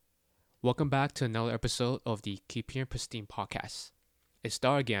Welcome back to another episode of the Keeping Pristine podcast. It's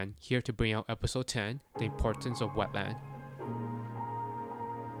Star again, here to bring out episode 10, The Importance of Wetland.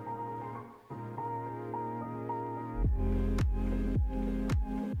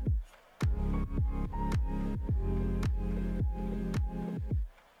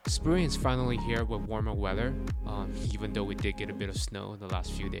 Spring is finally here with warmer weather, even though we did get a bit of snow in the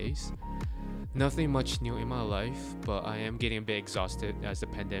last few days. Nothing much new in my life, but I am getting a bit exhausted as the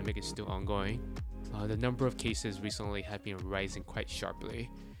pandemic is still ongoing. The number of cases recently have been rising quite sharply,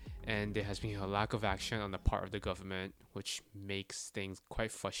 and there has been a lack of action on the part of the government, which makes things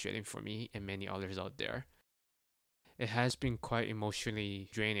quite frustrating for me and many others out there. It has been quite emotionally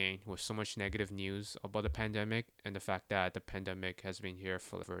draining with so much negative news about the pandemic and the fact that the pandemic has been here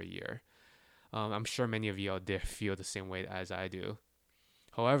for over a year. I'm sure many of you out there feel the same way as I do.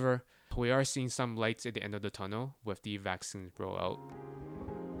 However, we are seeing some lights at the end of the tunnel with the vaccine rollout.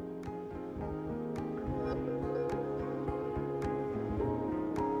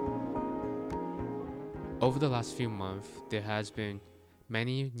 Over the last few months, there has been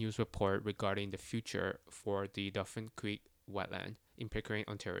many news reports regarding the future for the Duffin Creek wetland in Pickering,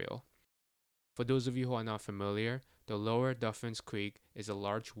 Ontario. For those of you who are not familiar, the lower Duffin's Creek is a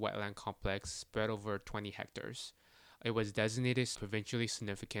large wetland complex spread over 20 hectares. It was designated provincially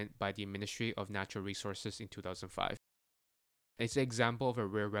significant by the Ministry of Natural Resources in 2005. It's an example of a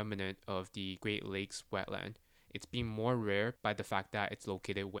rare remnant of the Great Lakes wetland. It's been more rare by the fact that it's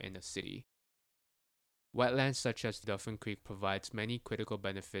located within a city. Wetlands such as Duffin Creek provides many critical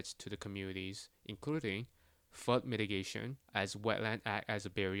benefits to the communities, including flood mitigation, as wetlands act as a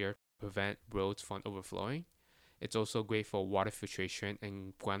barrier to prevent roads from overflowing. It's also great for water filtration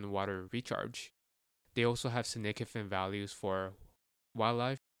and groundwater recharge. They also have significant values for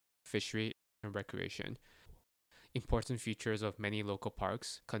wildlife, fishery, and recreation. Important features of many local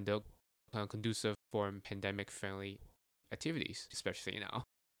parks conducive for pandemic-friendly activities, especially now.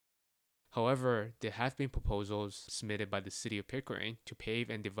 However, there have been proposals submitted by the city of Pickering to pave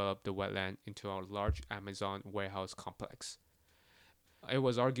and develop the wetland into a large Amazon warehouse complex. It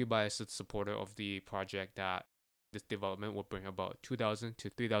was argued by a supporter of the project that this development will bring about 2,000 to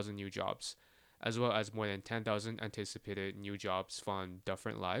 3,000 new jobs, as well as more than 10,000 anticipated new jobs from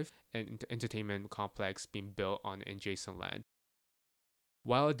different life and entertainment complex being built on adjacent land.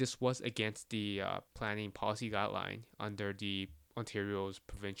 While this was against the planning policy guideline under the Ontario's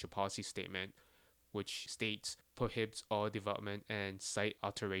provincial policy statement, which states prohibits all development and site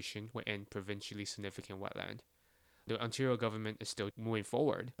alteration within provincially significant wetland. The Ontario government is still moving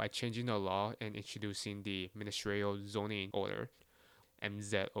forward by changing the law and introducing the Ministerial Zoning Order,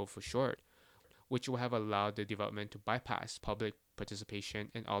 MZO for short, which will have allowed the development to bypass public participation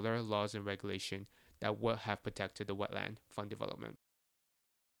and other laws and regulations that would have protected the wetland from development.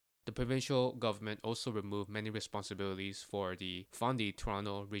 The provincial government also removed many responsibilities from the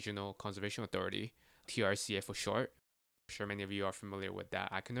Toronto Regional Conservation Authority, TRCA for short. I'm sure many of you are familiar with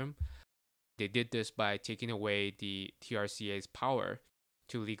that acronym. They did this by taking away the TRCA's power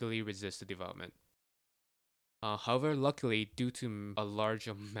to legally resist the development. However, luckily, due to a large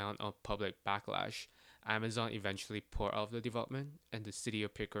amount of public backlash, Amazon eventually pulled out of the development and the city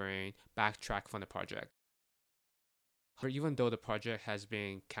of Pickering backtracked from the project. Even though the project has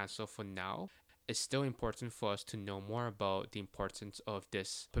been cancelled for now, it's still important for us to know more about the importance of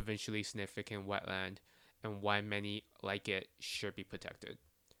this provincially significant wetland and why many like it should be protected.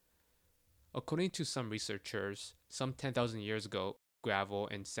 According to some researchers, some 10,000 years ago, gravel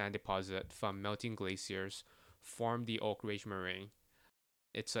and sand deposit from melting glaciers formed the Oak Ridge Moraine.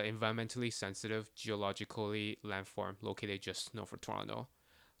 It's an environmentally sensitive geologically landform located just north of Toronto.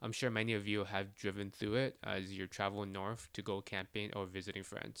 I'm sure many of you have driven through it as you travel north to go camping or visiting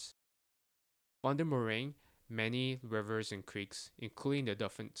friends. On the moraine, many rivers and creeks, including the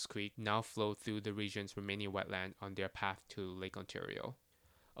Duffin's Creek, now flow through the region's remaining wetland on their path to Lake Ontario.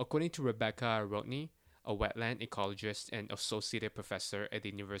 According to Rebecca Rodney, a wetland ecologist and associate professor at the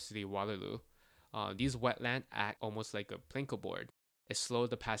University of Waterloo, these wetlands act almost like a plank board. It slows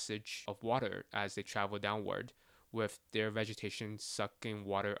the passage of water as they travel downward, with their vegetation sucking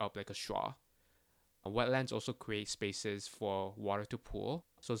water up like a straw. Wetlands also create spaces for water to pool,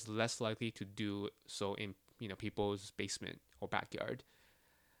 so it's less likely to do so in people's basement or backyard.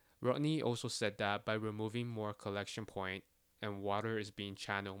 Rodney also said that by removing more collection point and water is being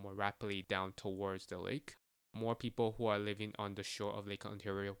channeled more rapidly down towards the lake, more people who are living on the shore of Lake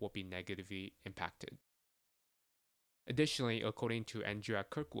Ontario will be negatively impacted. Additionally, according to Andrea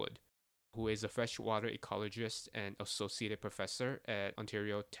Kirkwood, who is a freshwater ecologist and associate professor at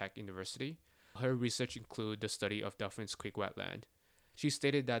Ontario Tech University, her research includes the study of Duffin's Creek wetland. She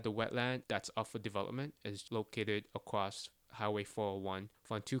stated that the wetland that's up for development is located across Highway 401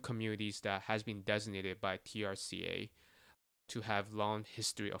 from two communities that has been designated by TRCA to have long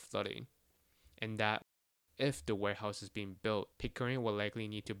history of flooding, and that if the warehouse is being built, Pickering will likely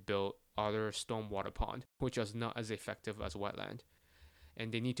need to build other stormwater pond, which is not as effective as wetland,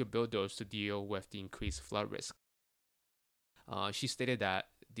 and they need to build those to deal with the increased flood risk. She stated that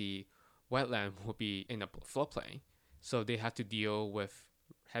the wetland will be in a floodplain, so they have to deal with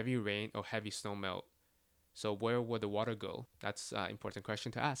heavy rain or heavy snow melt. So where will the water go? That's an important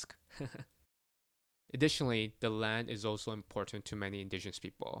question to ask. Additionally, the land is also important to many indigenous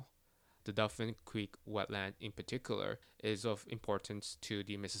people. The Duffin Creek wetland in particular is of importance to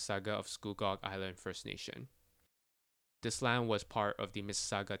the Mississauga of Scugog Island First Nation. This land was part of the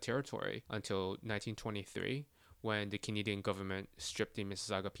Mississauga territory until 1923, when the Canadian government stripped the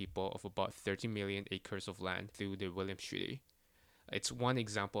Mississauga people of about 30 million acres of land through the Williams Treaty. It's one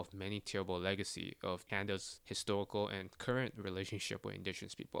example of many terrible legacy of Canada's historical and current relationship with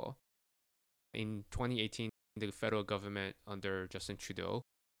Indigenous people. In 2018, the federal government under Justin Trudeau,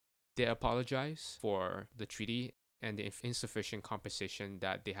 they apologized for the treaty and the insufficient compensation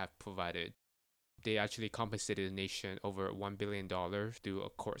that they have provided. They actually compensated the nation over $1 billion through a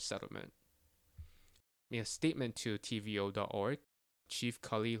court settlement. In a statement to TVO.org, Chief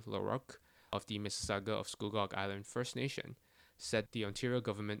Cully LaRoque of the Mississauga of Scugog Island First Nation said the Ontario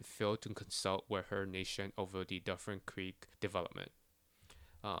government failed to consult with her nation over the Duffin Creek development.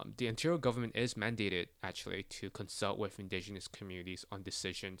 The Ontario government is mandated, actually, to consult with Indigenous communities on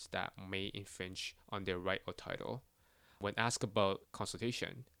decisions that may infringe on their right of title. When asked about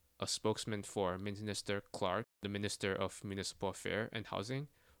consultation, a spokesman for Minister Clark, the Minister of Municipal Affairs and Housing,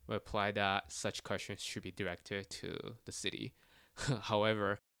 replied that such questions should be directed to the city.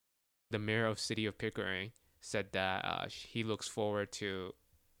 However, the mayor of City of Pickering said that he looks forward to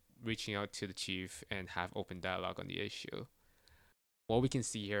reaching out to the chief and have open dialogue on the issue. What we can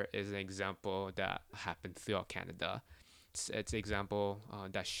see here is an example that happened throughout Canada. It's an example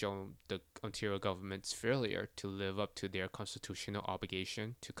that shows the Ontario government's failure to live up to their constitutional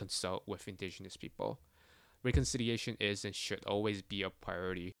obligation to consult with Indigenous people. Reconciliation is and should always be a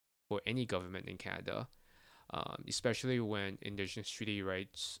priority for any government in Canada, especially when Indigenous treaty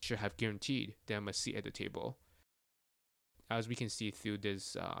rights should have guaranteed them a seat at the table. As we can see through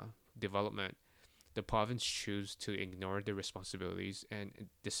this development, the province chose to ignore the responsibilities and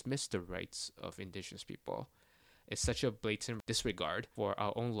dismiss the rights of Indigenous people. It's such a blatant disregard for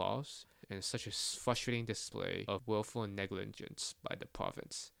our own laws and such a frustrating display of willful negligence by the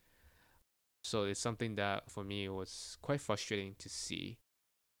province. So it's something that for me was quite frustrating to see,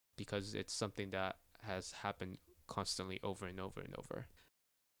 because it's something that has happened constantly over and over and over.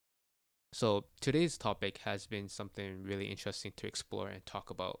 So today's topic has been something really interesting to explore and talk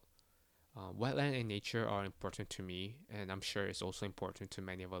about. Wetland and nature are important to me, and I'm sure it's also important to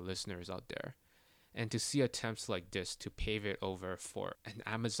many of our listeners out there. And to see attempts like this to pave it over for an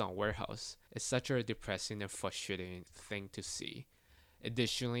Amazon warehouse is such a depressing and frustrating thing to see.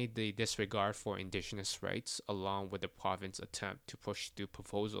 Additionally, the disregard for Indigenous rights, along with the province's attempt to push through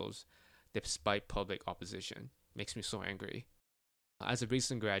proposals despite public opposition, makes me so angry. As a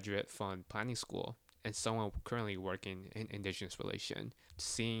recent graduate from planning school and someone currently working in Indigenous relations,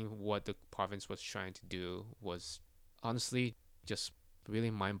 seeing what the province was trying to do was honestly just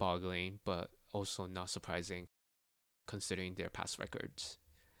really mind-boggling, but also not surprising considering their past records.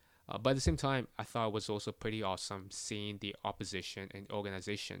 But at the same time, I thought it was also pretty awesome seeing the opposition and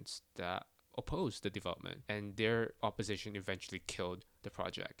organizations that opposed the development, and their opposition eventually killed the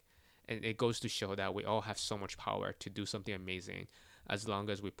project. And it goes to show that we all have so much power to do something amazing as long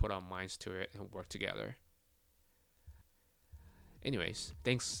as we put our minds to it and work together. Anyways,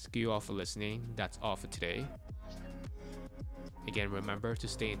 thanks to you all for listening. That's all for today. Again, remember to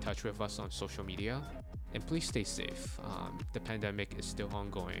stay in touch with us on social media, and please stay safe. The pandemic is still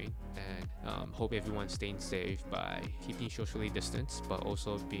ongoing, and hope everyone's staying safe by keeping socially distanced, but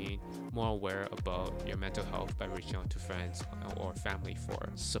also being more aware about your mental health by reaching out to friends or family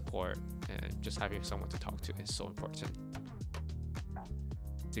for support, and just having someone to talk to is so important.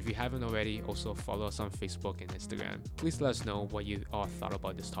 If you haven't already, also follow us on Facebook and Instagram. Please let us know what you all thought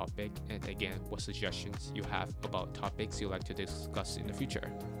about this topic, and again, what suggestions you have about topics you'd like to discuss in the future.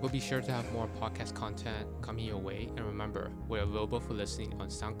 We'll be sure to have more podcast content coming your way, and remember, we're available for listening on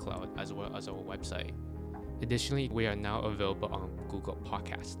SoundCloud as well as our website. Additionally, we are now available on Google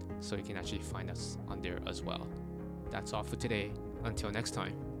Podcast, so you can actually find us on there as well. That's all for today. Until next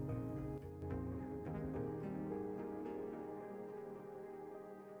time.